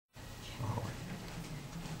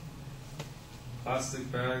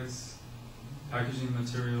plastic bags, packaging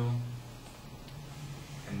material,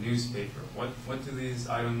 and newspaper. What do these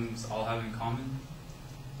items all have in common?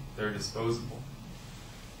 They're disposable.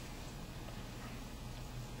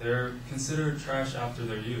 They're considered trash after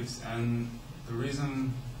their use, and the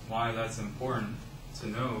reason why that's important to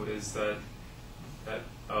know is that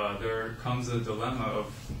there comes a dilemma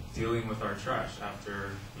of dealing with our trash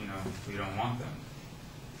after we don't want them.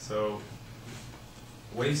 So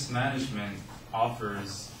waste management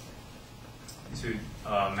offers to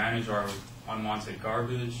manage our unwanted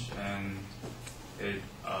garbage, and it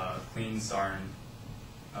cleans our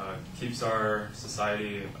keeps our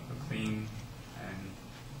society clean and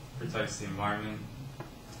protects the environment.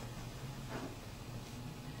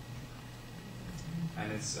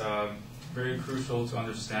 And it's very crucial to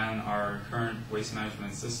understand our current waste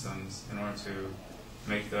management systems in order to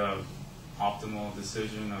make the optimal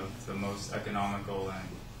decision of the most economical and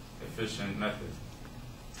efficient method.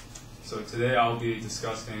 So today I'll be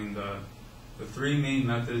discussing the three main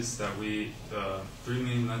methods that waste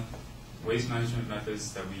management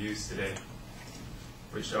methods that we use today,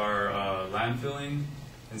 which are landfilling,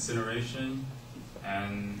 incineration,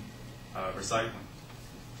 and recycling.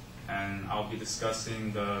 And I'll be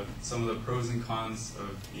discussing some of the pros and cons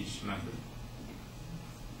of each method.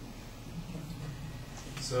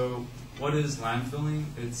 So what is landfilling?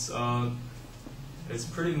 It's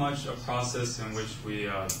pretty much a process in which we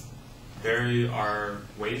bury our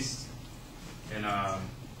waste in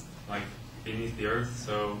like beneath the earth.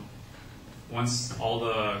 So once all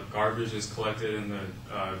the garbage is collected in the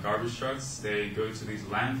garbage trucks, they go to these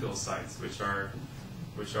landfill sites, which are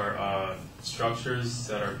structures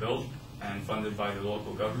that are built and funded by the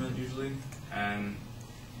local government usually, and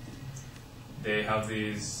they have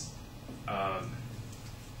these.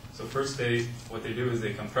 So first, what they do is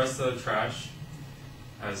they compress the trash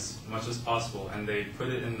as much as possible, and they put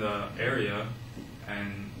it in the area.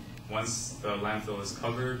 And once the landfill is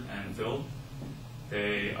covered and filled,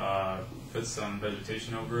 they put some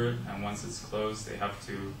vegetation over it. And once it's closed, they have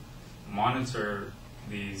to monitor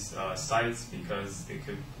these sites because they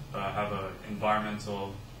could have an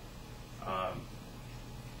environmental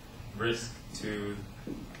risk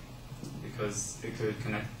because it could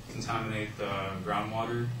contaminate the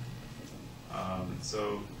groundwater.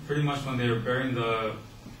 So pretty much when they're burying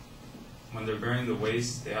the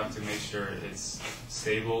waste, they have to make sure it's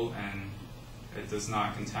stable and it does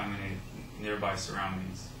not contaminate nearby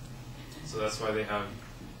surroundings. So that's why they have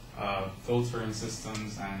filtering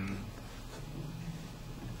systems and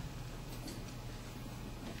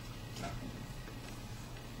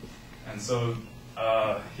so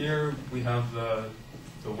here we have the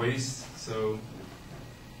waste. So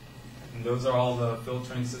and those are all the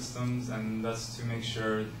filtering systems, and that's to make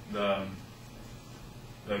sure the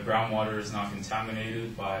groundwater is not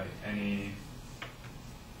contaminated by any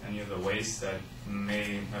of the waste that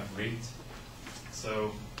may have leaked.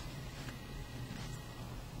 So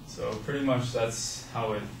pretty much that's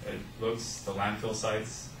how it looks, the landfill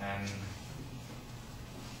sites, and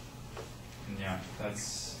yeah,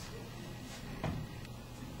 that's.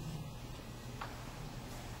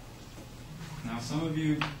 Now some of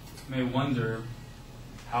you may wonder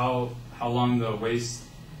how long the waste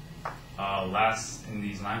lasts in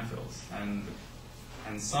these landfills, and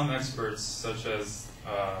some experts such as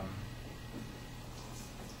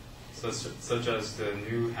the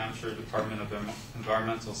New Hampshire Department of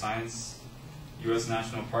Environmental Science, U.S.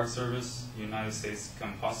 National Park Service, United States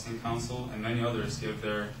Composting Council, and many others give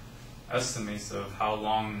their estimates of how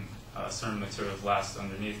long certain materials last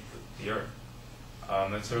underneath the earth.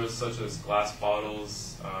 Materials such as glass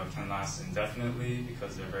bottles can last indefinitely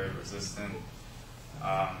because they're very resistant.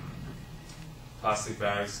 Plastic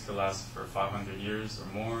bags could last for 500 years or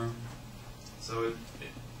more. So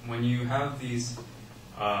when you have these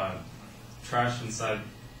trash inside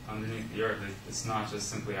underneath the earth, it's not just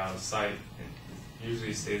simply out of sight. It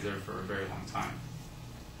usually stays there for a very long time.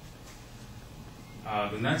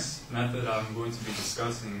 The next method I'm going to be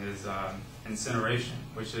discussing is incineration,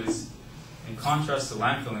 which is, in contrast to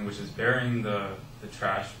landfilling, which is burying the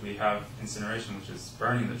trash, we have incineration, which is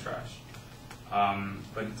burning the trash.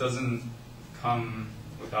 But it doesn't come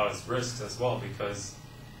without its risks as well, because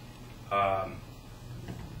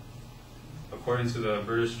according to the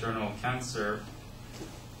British Journal of Cancer,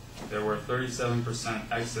 there were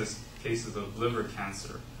 37% excess cases of liver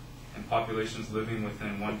cancer in populations living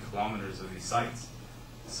within 1 kilometer of these sites.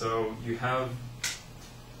 So you have,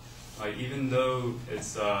 like, even though it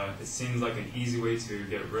seems like an easy way to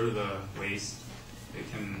get rid of the waste, it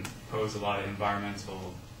can pose a lot of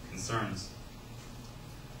environmental concerns.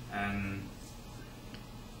 And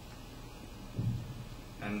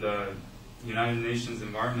And the United Nations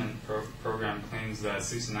Environment Program claims that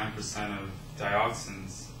 69% of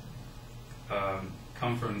dioxins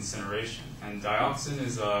come from incineration. And dioxin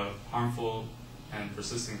is a harmful and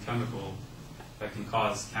persistent chemical that can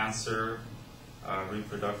cause cancer,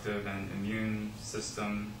 reproductive and immune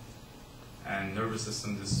system, and nervous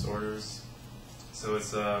system disorders. So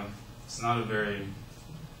it's not a very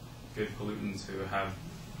good pollutant to have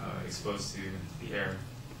exposed to the air.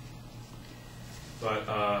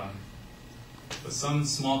 But some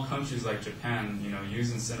small countries like Japan,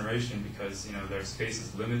 use incineration because their space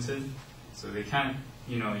is limited, so they can't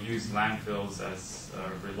use landfills as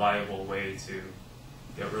a reliable way to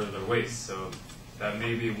get rid of their waste. So that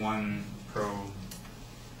may be one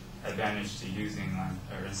advantage to using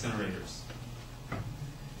incinerators.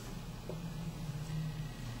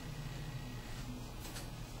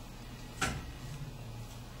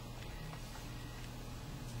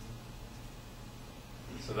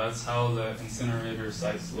 So that's how the incinerator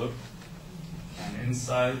sites look. And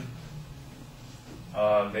inside,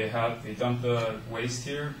 they dump the waste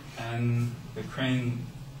here, and the crane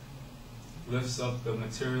lifts up the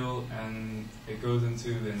material, and it goes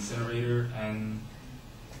into the incinerator, and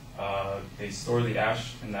they store the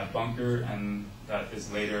ash in that bunker, and that is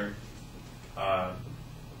later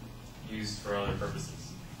used for other purposes.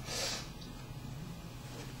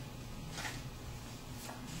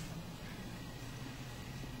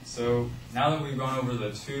 So now that we've gone over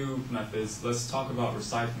the two methods, let's talk about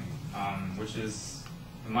recycling, which is,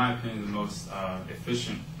 in my opinion, the most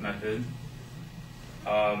efficient method.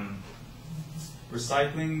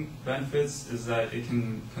 Recycling benefits is that it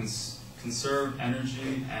can conserve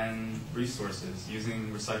energy and resources.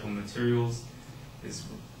 Using recycled materials is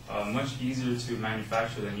much easier to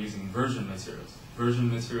manufacture than using virgin materials.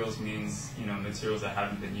 Virgin materials means materials that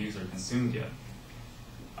haven't been used or consumed yet.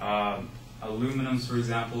 Aluminums, for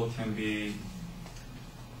example, can be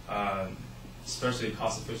especially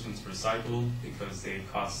cost efficient to recycle because they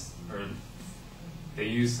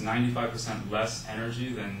use 95% less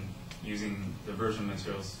energy than using the virgin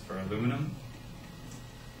materials for aluminum.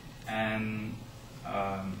 And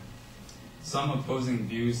some opposing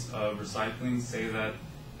views of recycling say that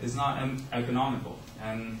it's not economical,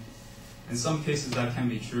 and in some cases that can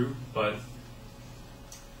be true, but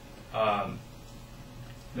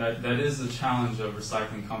that is a challenge of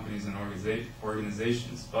recycling companies and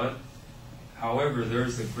organizations. But however,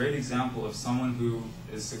 there's a great example of someone who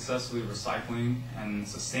is successfully recycling and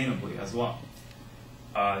sustainably as well.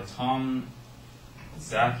 Tom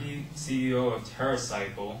Zaki, CEO of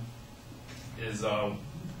TerraCycle, is also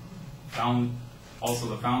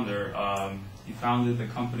the founder. He founded the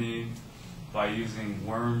company by using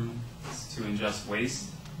worms to ingest waste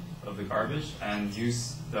of the garbage and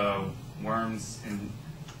use the worms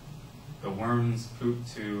poop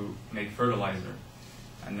to make fertilizer.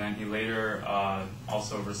 And then he later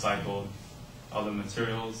also recycled other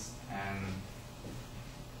materials and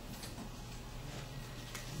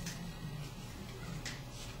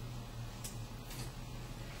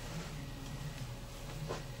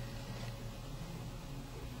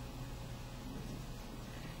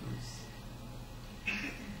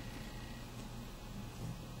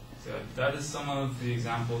that is some of the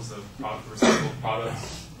examples of recycled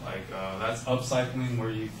products. Like that's upcycling, where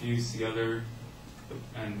you fuse together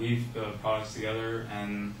and weave products together,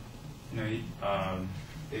 and they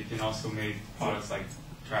can also make products like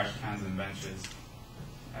trash cans and benches,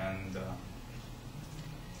 and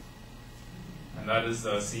that is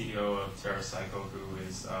the CEO of TerraCycle, who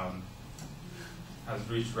has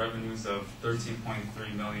reached revenues of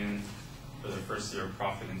 $13.3 million for their first year of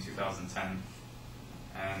profit in 2010,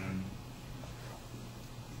 and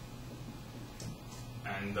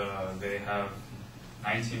they have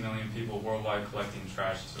 19 million people worldwide collecting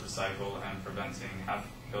trash to recycle and preventing 500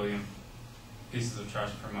 million pieces of trash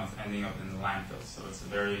per month ending up in the landfill. So it's a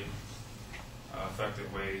very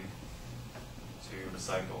effective way to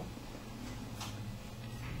recycle.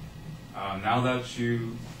 Now that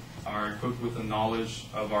you are equipped with the knowledge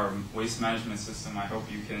of our waste management system, I hope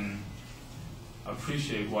you can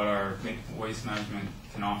appreciate what our waste management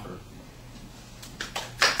can offer.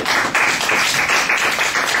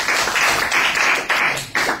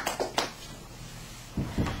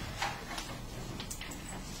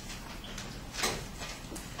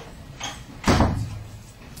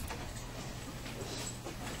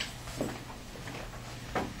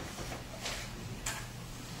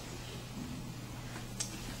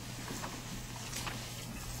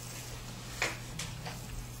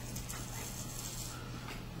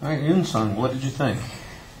 All right, Yoon-sung, what did you think?